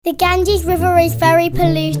The Ganges River is very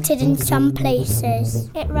polluted in some places.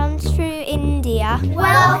 It runs through India.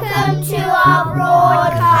 Welcome to our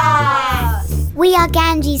broadcast. We are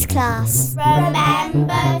Ganges class.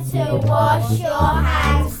 Remember to wash your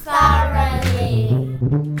hands thoroughly.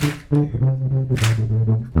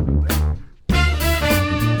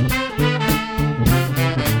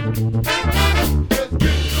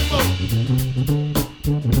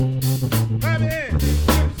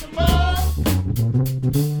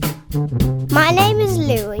 My name is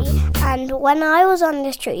Louis, and when I was on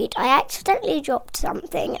the street, I accidentally dropped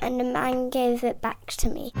something and the man gave it back to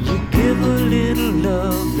me. You give a little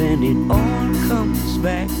love and it all comes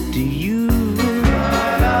back to you. You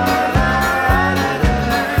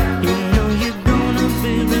know you're gonna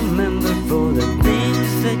be remembered for the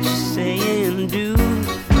things that you say and do.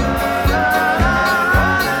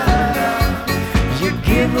 You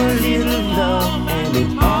give a little love and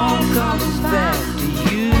it all comes back to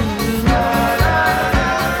you.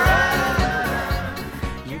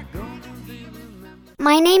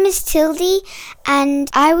 My name is Tildy, and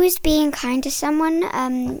I was being kind to someone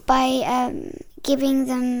by giving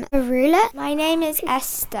them a ruler. My name is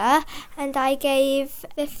Esther, and I gave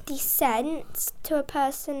 50 cents to a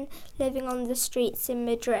person living on the streets in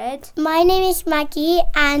Madrid. My name is Maggie,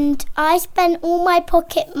 and I spent all my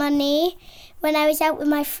pocket money when I was out with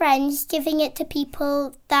my friends, giving it to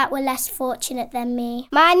people that were less fortunate than me.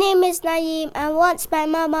 My name is Naeem, and once my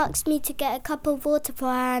mum asked me to get a cup of water for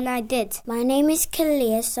her, and I did. My name is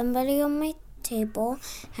Kalia. Somebody on my table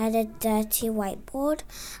had a dirty whiteboard.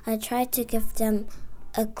 I tried to give them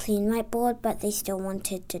a clean whiteboard, but they still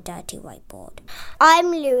wanted the dirty whiteboard.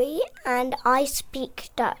 I'm Louis, and I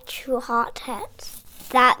speak Dutch for Hartheads.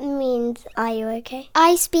 That means, are you okay?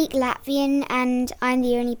 I speak Latvian, and I'm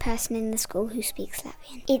the only person in the school who speaks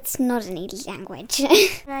Latvian. It's not an easy language.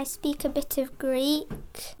 And I speak a bit of Greek.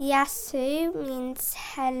 Yasu means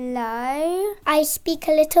hello. I speak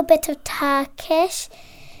a little bit of Turkish.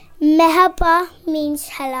 Merhaba means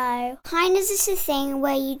hello. Kindness is a thing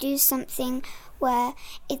where you do something where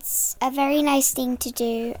it's a very nice thing to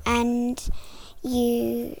do, and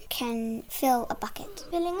you can fill a bucket.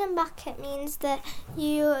 Filling a bucket means that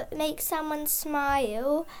you make someone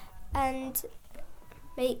smile and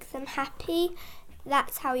make them happy.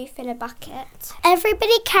 That's how you fill a bucket.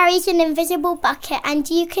 Everybody carries an invisible bucket, and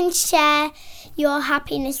you can share your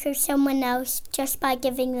happiness with someone else just by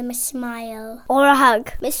giving them a smile or a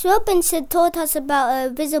hug. Miss Robinson taught us about a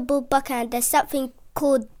visible bucket, and there's something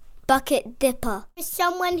called bucket dipper.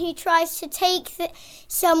 Someone who tries to take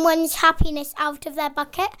someone's happiness out of their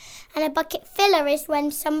bucket, and a bucket filler is when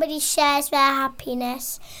somebody shares their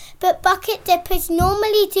happiness. But bucket dippers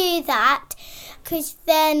normally do that because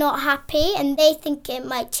they're not happy and they think it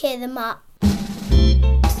might cheer them up.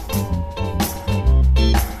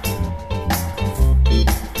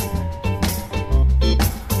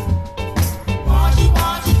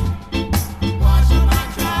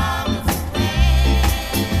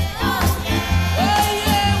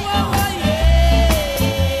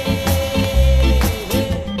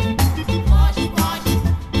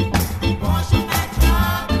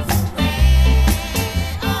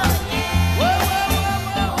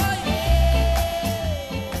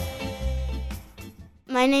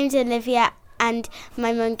 My name's Olivia, and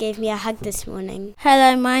my mum gave me a hug this morning.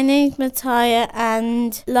 Hello, my name's Mattia,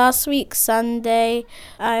 and last week Sunday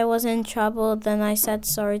I was in trouble, then I said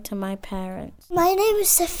sorry to my parents. My name is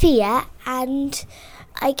Sophia, and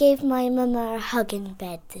I gave my mama a hug in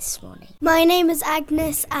bed this morning. My name is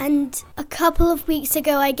Agnes, and a couple of weeks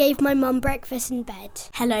ago I gave my mum breakfast in bed.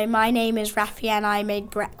 Hello, my name is Rafi, and I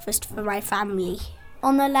made breakfast for my family.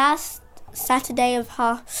 On the last Saturday of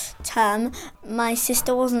half term, my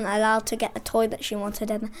sister wasn't allowed to get a toy that she wanted,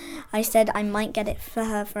 and I said I might get it for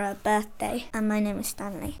her for her birthday. And my name is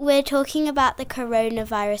Stanley. We're talking about the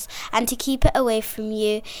coronavirus, and to keep it away from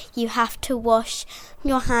you, you have to wash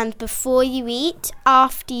your hands before you eat,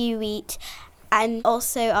 after you eat, and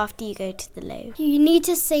also after you go to the loo. You need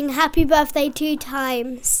to sing happy birthday 2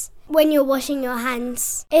 times when you're washing your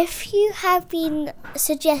hands. If you have been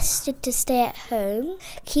suggested to stay at home,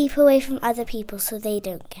 keep away from other people so they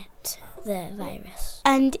don't get the virus.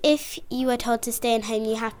 And if you are told to stay at home,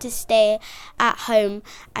 you have to stay at home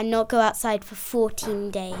and not go outside for 14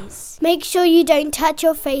 days. Make sure you don't touch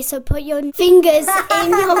your face or put your fingers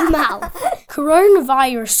in your mouth.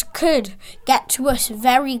 Coronavirus could get to us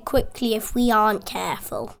very quickly if we aren't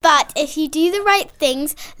careful. But if you do the right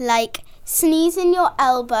things, like sneeze in your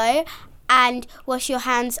elbow and wash your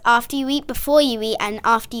hands after you eat, before you eat, and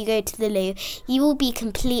after you go to the loo, you will be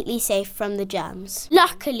completely safe from the germs.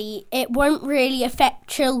 Luckily, it won't really affect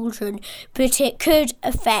children, but it could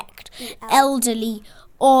affect elderly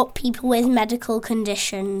or people with medical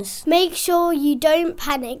conditions. Make sure you don't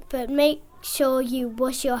panic, but make sure you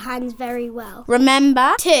wash your hands very well.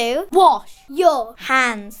 Remember to wash your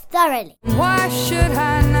hands thoroughly. Why should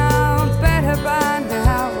I know better by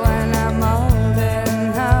now when I'm old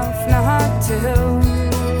enough not to?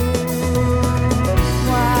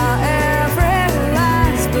 While every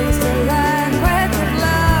line speaks the language of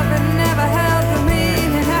love, it never held the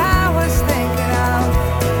meaning I was thinking of.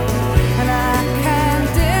 And I can't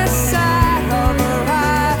decide over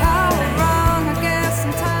right or wrong. I guess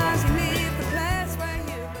sometimes you leave the place where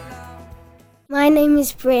you belong. My name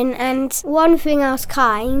is Bryn, and one thing I was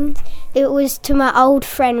kind, it was to my old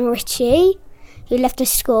friend Richie, who left the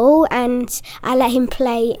school, and I let him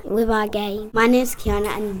play with our game. My name's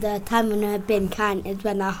Kiana, and the time when I've been kind is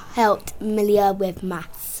when I helped Malia with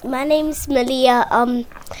maths. My name's Malia.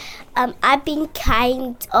 I've been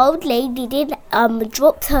kind. Old lady did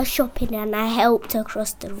dropped her shopping and I helped her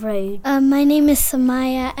cross the road. My name is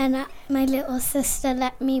Samaya, and my little sister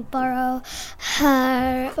let me borrow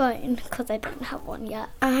her phone because I don't have one yet.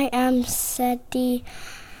 I am Sadie.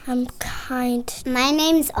 I'm kind. My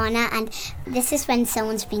name's Anna, and this is when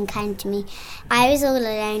someone's been kind to me. I was all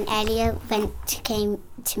alone. Elia came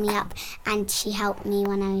to me up, and she helped me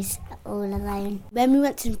when I was all alone. When we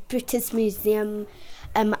went to the British Museum,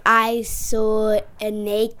 I saw a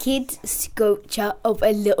naked sculpture of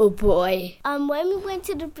a little boy. When we went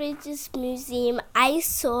to the British Museum, I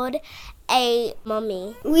saw a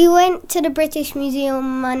mummy. We went to the British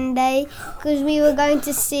Museum Monday because we were going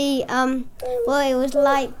to see what it was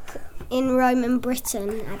like in Roman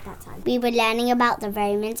Britain at that time. We were learning about the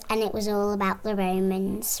Romans, and it was all about the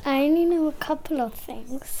Romans. I only know a couple of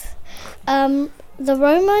things. The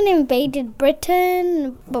Roman invaded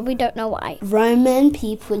Britain, but we don't know why. Roman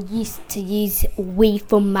people used to use we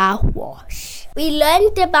for mouthwash. We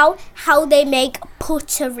learned about how they make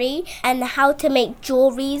pottery and how to make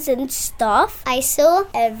jewelries and stuff. I saw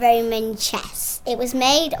a Roman chest. It was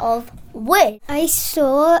made of wood. I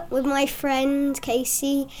saw, with my friend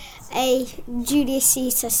Casey, a Julius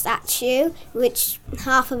Caesar statue, which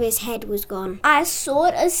half of his head was gone. I saw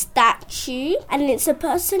a statue, and it's a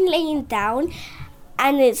person laying down,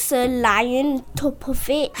 and it's a lion top of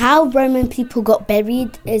it. How Roman people got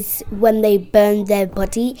buried is when they burned their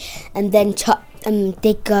body and then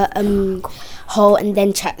dig a hole and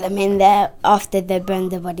then chuck them in there after they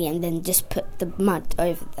burned their body, and then just put the mud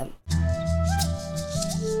over them.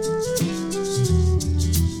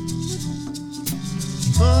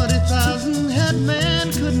 40,000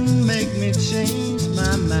 headmen couldn't make me change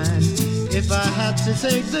my mind if I had to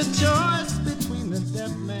take the choice between the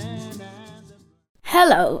deaf man and the...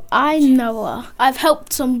 Hello, I'm Noah. I've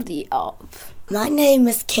helped somebody up. My name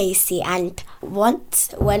is Casey, and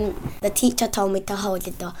once when the teacher told me to hold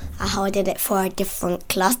the door, I held it for a different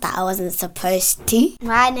class that I wasn't supposed to.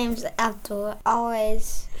 My name's Abdul. I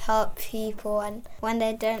always help people, and when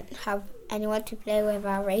they don't have anyone to play with,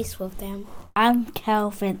 I race with them. I'm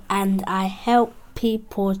Kelvin, and I help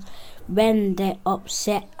people when they're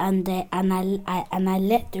upset, and I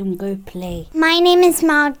let them go play. My name is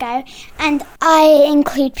Margot, and I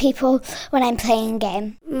include people when I'm playing a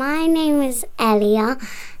game. My name is Elia,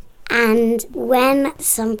 and when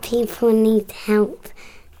some people need help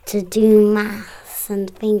to do maths and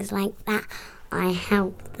things like that, I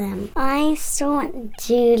help them. I saw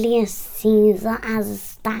Julius Caesar as a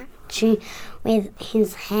statue with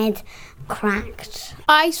his head cracked.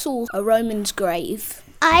 I saw a Roman's grave.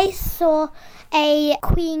 I saw a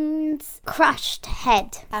queen's crushed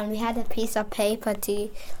head. And we had a piece of paper to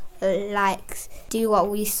do what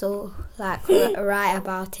we saw, write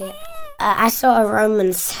about it. I saw a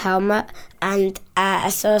Roman's helmet, and I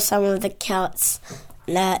saw some of the Celts'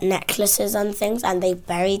 necklaces and things, and they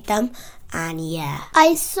buried them. And yeah.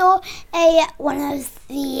 I saw one of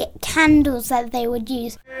the candles that they would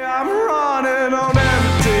use. I'm running on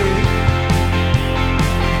empty.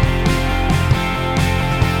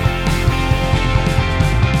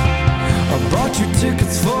 I bought you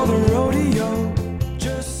tickets for the rodeo,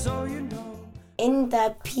 just so you know. In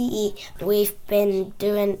the PE, we've been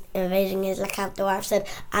doing Invading Is Like After I've said,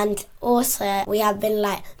 and Also, we have been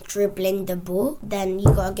like dribbling the ball. Then you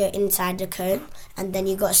got to go inside the cone, and then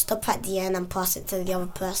you got to stop at the end and pass it to the other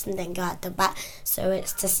person, then go at the back. So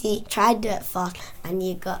it's to see, try to do it fast, and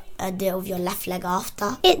you got to do it with your left leg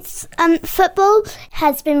after. It's football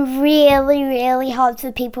has been really, really hard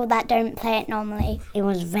for people that don't play it normally. It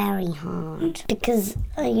was very hard because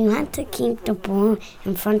you had to keep the ball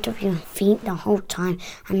in front of your feet the whole time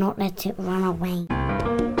and not let it run away.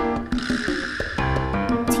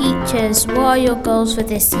 Teachers, what are your goals for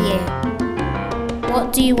this year?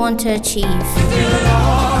 What do you want to achieve?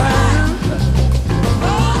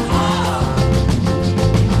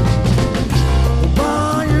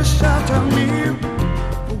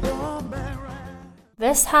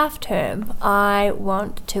 This half term, I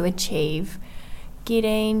want to achieve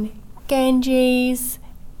getting Ganges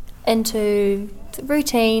into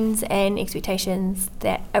routines and expectations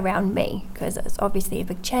that around me, because it's obviously a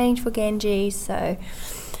big change for Ganges, so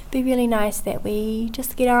it'd be really nice that we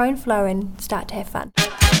just get our own flow and start to have fun.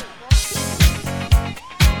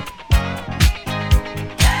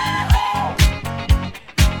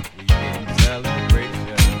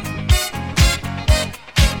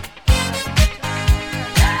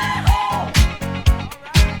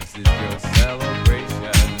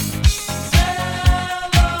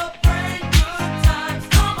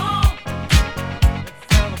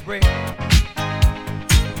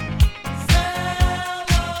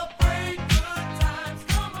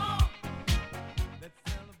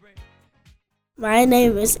 My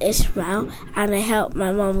name is Ishmael and I help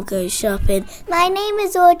my mum go shopping. My name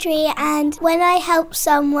is Audrey, and when I help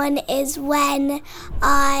someone is when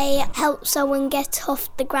I help someone get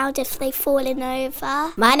off the ground if they've fallen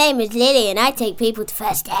over. My name is Lily and I take people to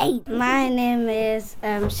first aid. My name is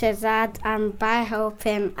Shazad, and by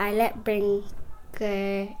helping I let Bring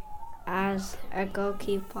go as a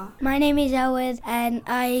goalkeeper. My name is Elwood and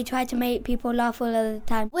I try to make people laugh all of the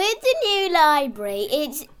time. With the new library,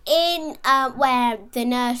 it's in where the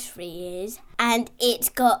nursery is, and it's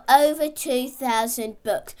got over 2,000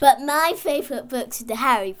 books. But my favourite books are the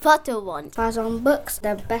Harry Potter ones. As on books,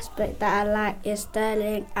 the best book that I like is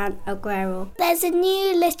Sterling and Aguero. There's a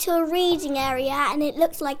new little reading area and it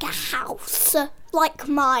looks like a house, like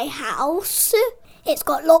my house. It's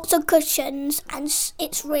got lots of cushions and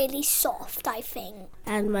it's really soft, I think.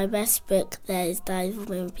 And my best book there is Diary of a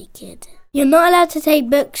Wimpy Kid. You're not allowed to take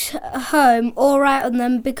books home or write on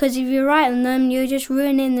them, because if you write on them, you're just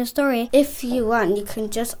ruining the story. If you want, you can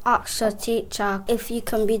just ask your teacher if you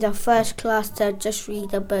can be the first class to just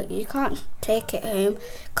read a book. You can't take it home,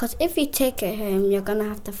 because if you take it home, you're going to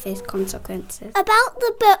have to face consequences. About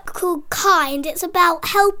the book called Kind, it's about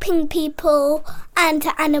helping people and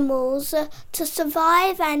animals to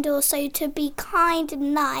survive and also to be kind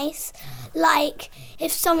and nice. Like,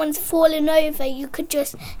 if someone's fallen over, you could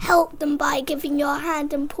just help them by giving your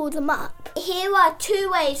hand and pull them up. Here are 2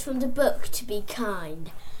 ways from the book to be kind.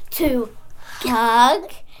 To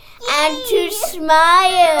hug and to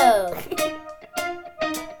smile.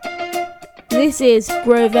 This is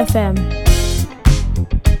Grove FM.